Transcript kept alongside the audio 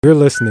You're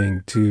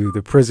listening to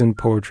the Prison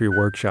Poetry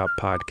Workshop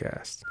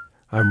podcast.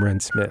 I'm Ren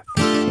Smith.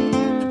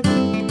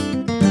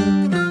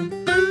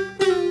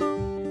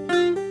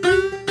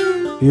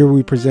 Here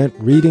we present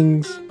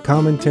readings,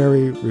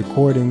 commentary,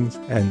 recordings,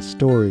 and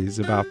stories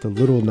about the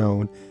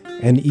little-known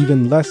and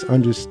even less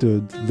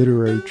understood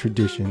literary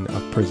tradition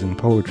of prison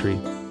poetry.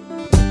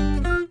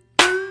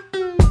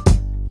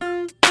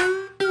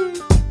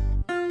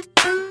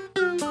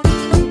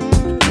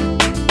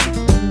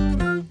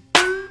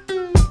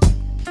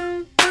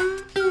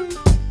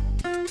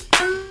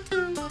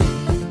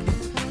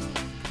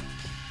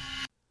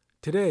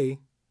 Today,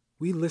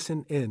 we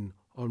listen in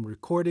on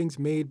recordings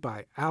made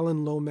by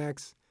Alan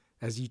Lomax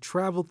as he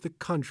traveled the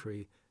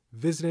country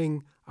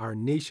visiting our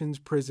nation's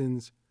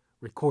prisons,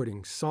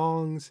 recording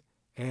songs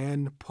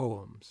and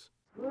poems.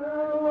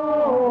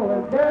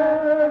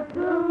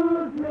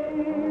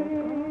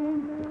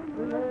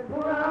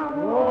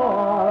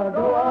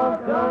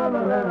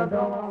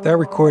 That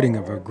recording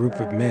of a group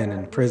of men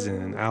in prison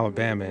in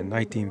Alabama in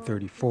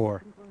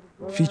 1934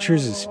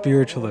 features a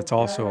spiritual that's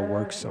also a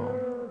work song.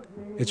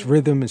 Its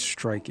rhythm is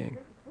striking.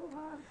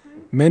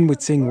 Men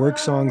would sing work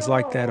songs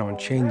like that on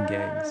chain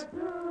gangs.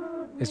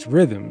 Its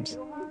rhythms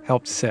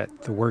helped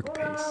set the work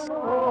pace.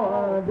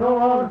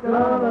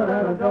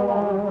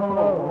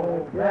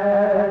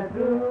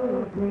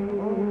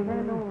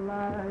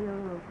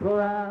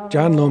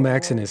 John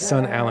Lomax and his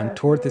son Alan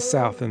toured the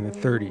South in the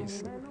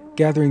 30s,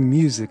 gathering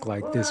music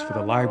like this for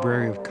the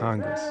Library of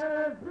Congress.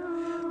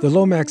 The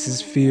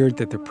Lomaxes feared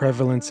that the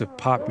prevalence of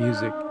pop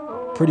music,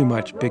 pretty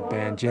much big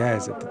band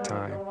jazz at the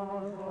time,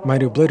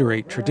 might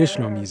obliterate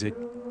traditional music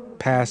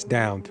passed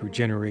down through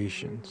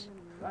generations.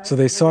 So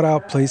they sought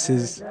out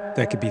places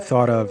that could be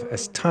thought of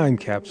as time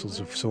capsules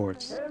of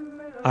sorts,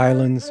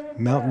 islands,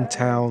 mountain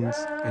towns,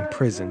 and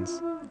prisons,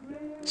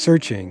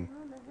 searching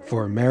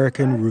for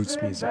American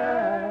roots music.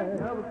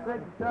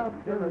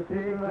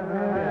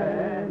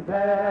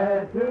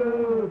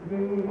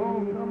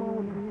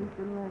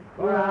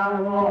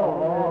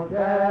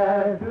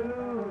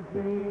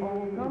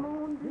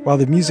 While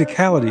the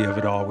musicality of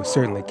it all was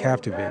certainly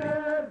captivating,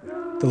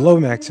 the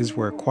Lomaxes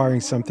were acquiring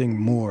something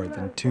more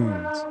than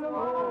tunes.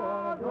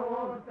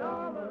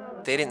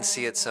 They didn't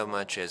see it so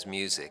much as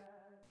music.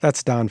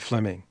 That's Don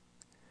Fleming.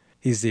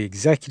 He's the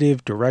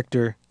executive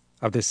director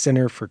of the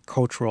Center for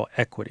Cultural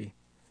Equity,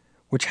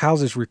 which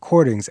houses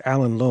recordings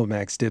Alan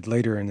Lomax did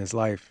later in his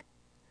life.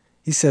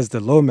 He says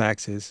the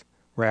Lomaxes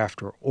were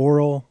after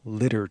oral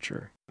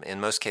literature. In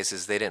most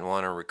cases, they didn't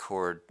want to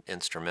record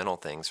instrumental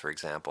things, for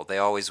example. They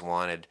always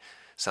wanted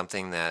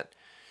something that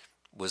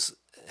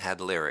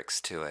had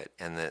lyrics to it,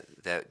 and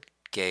that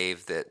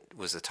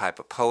was a type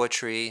of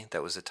poetry,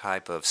 that was a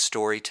type of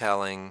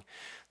storytelling,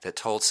 that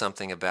told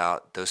something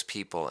about those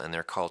people and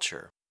their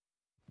culture.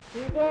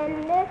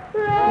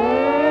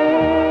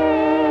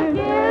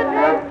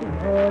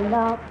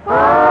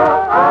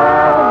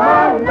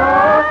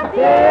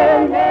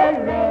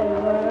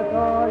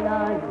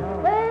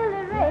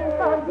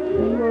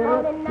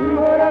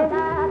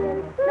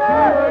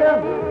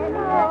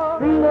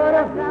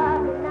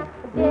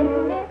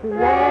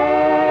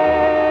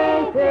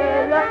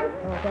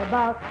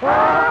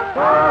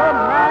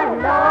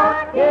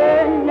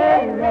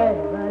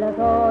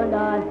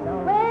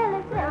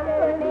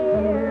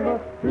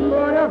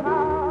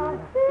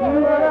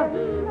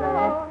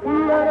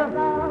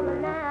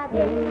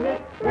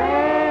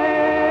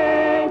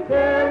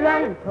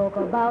 Talk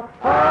about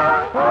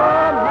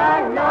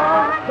my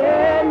Lord,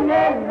 in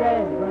the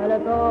rain, well,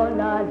 it's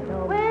all I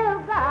know. Well,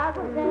 God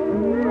was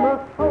in the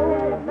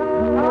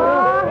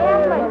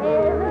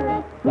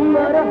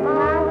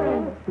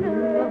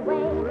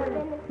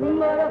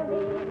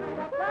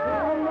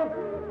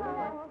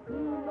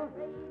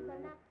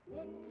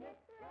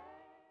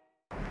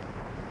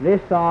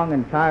This song,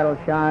 entitled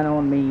Shine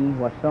on Me,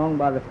 was sung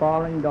by the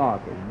following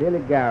darkies: Billy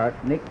Garrett,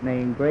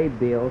 nicknamed Gray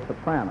Bill,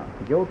 soprano;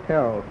 Joe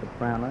Terrell,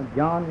 soprano;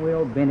 John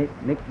Will Bennett,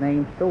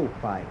 nicknamed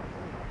Stovepipe;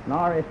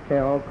 Norris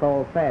Terrell,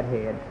 called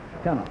Fathead,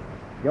 tenor;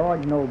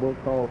 George Noble,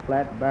 called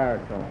Flat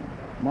Baritone;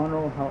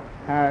 Monroe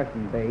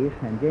Harrison, bass;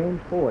 and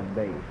James Ford,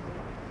 bass.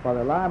 For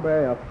the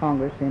Library of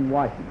Congress in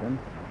Washington,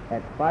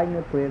 at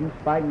Spigner Prison,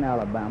 Spigner,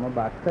 Alabama,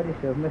 by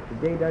courtesy of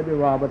Mr. J.W.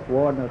 Roberts,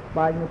 warden of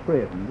Spigner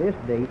Prison. This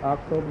date,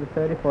 October the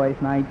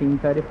 31st,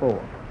 1934.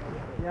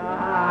 Shine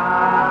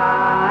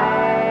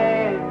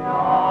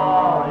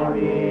on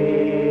me,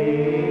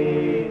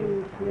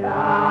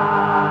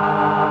 shine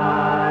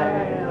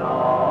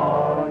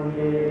on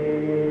me.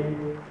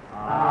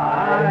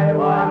 I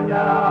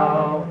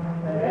wonder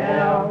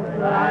if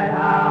thy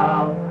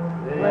house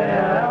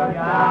will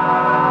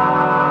shine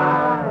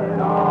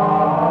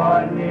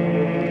on me.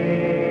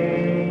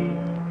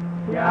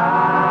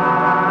 Shine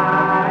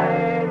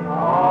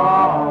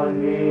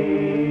on me,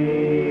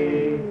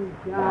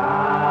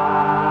 shine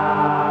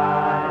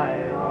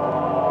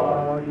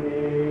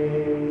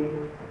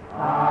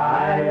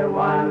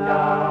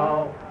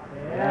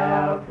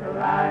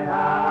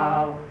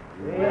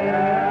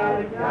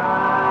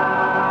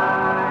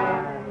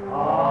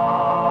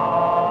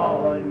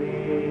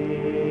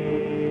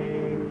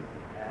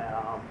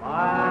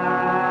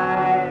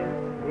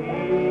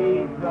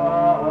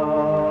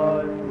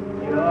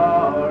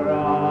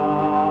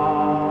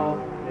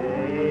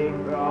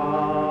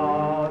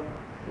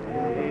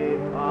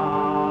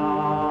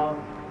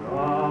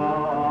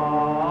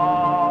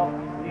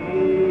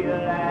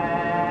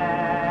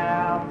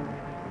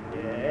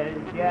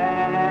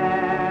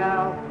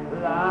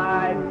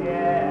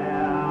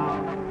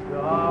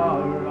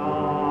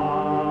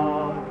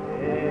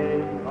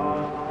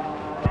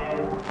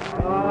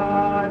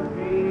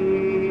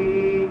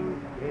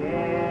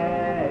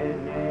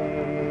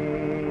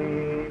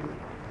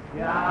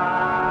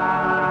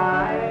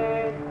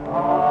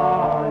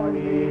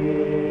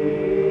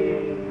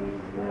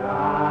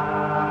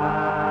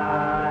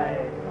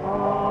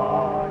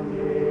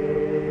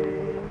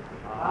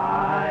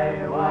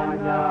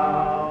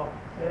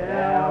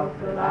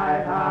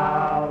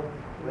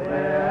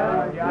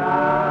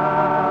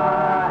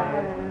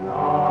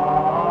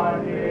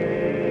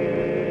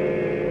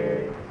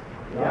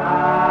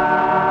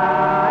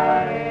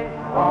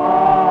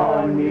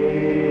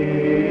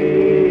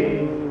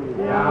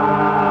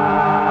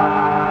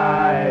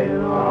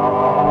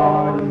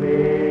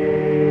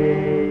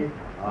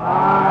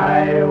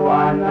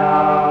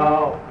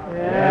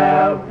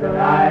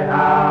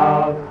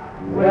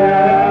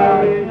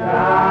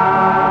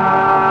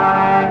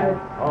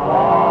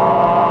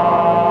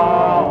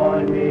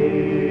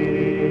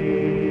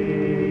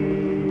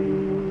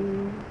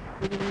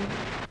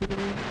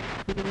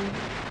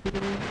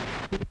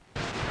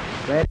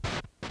Ready?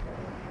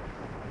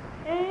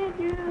 Ain't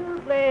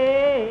you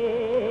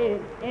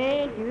glad?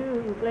 Ain't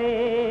you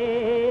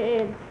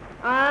glad?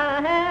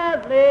 I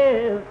have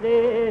left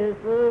this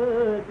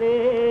world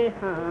behind.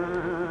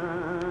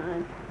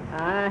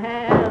 I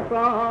have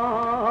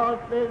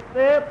crossed the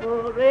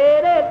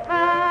separated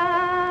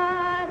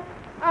line.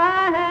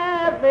 I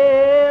have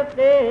left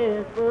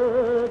this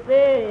world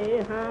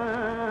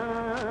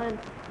behind.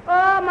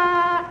 Oh,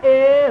 my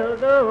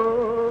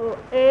elder,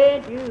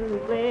 ain't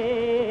you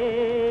glad?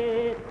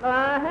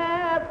 I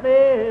have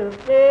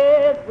left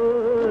this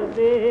world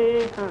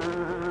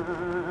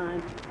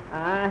behind.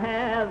 I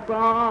have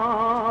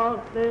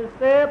crossed the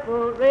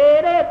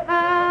separated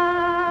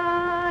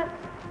line.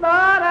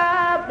 Lord,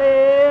 I've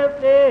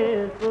left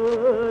this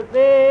world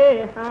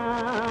behind.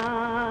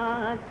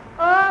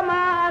 Oh,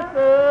 my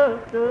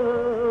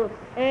sister,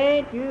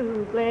 ain't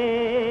you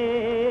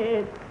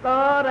glad?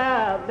 Lord,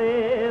 I've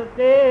left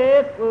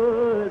this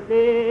world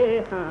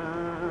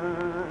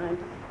behind.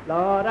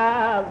 Lord,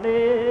 I've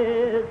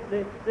left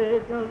this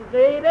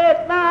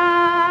completed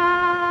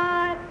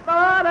line.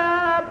 Lord,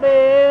 I've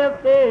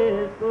left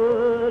this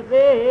world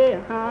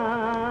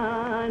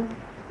behind.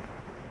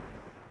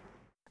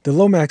 The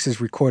Lomaxes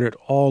recorded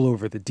all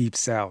over the Deep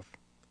South,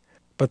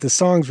 but the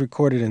songs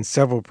recorded in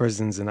several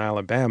prisons in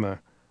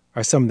Alabama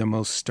are some of the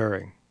most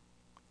stirring.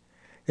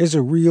 There's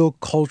a real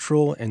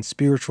cultural and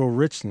spiritual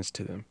richness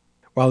to them.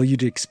 While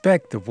you'd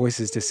expect the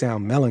voices to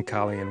sound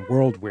melancholy and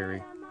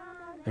world-weary,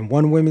 in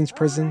one women's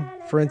prison,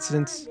 for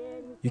instance,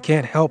 you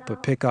can't help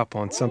but pick up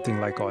on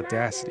something like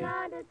audacity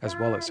as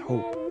well as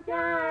hope.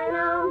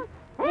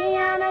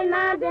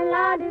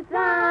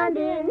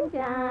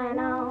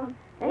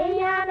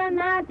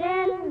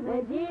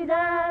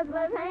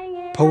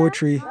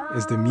 Poetry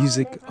is the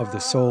music of the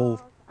soul,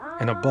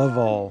 and above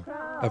all,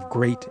 of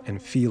great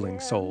and feeling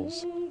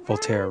souls,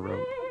 Voltaire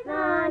wrote.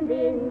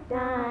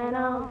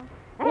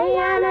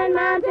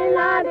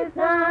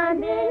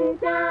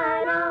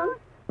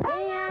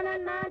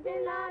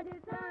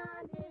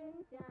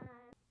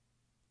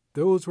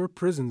 Those were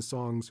prison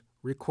songs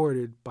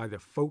recorded by the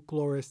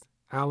folklorist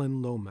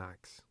Alan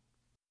Lomax.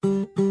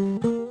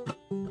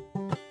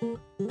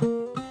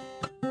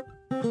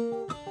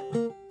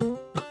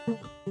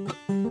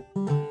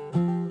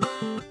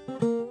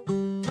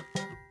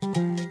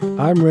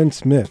 I'm Ren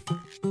Smith.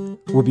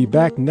 We'll be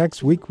back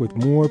next week with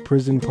more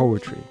prison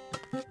poetry.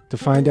 To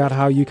find out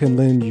how you can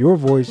lend your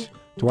voice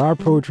to our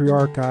poetry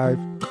archive,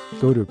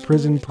 go to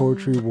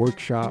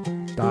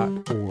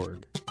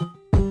prisonpoetryworkshop.org.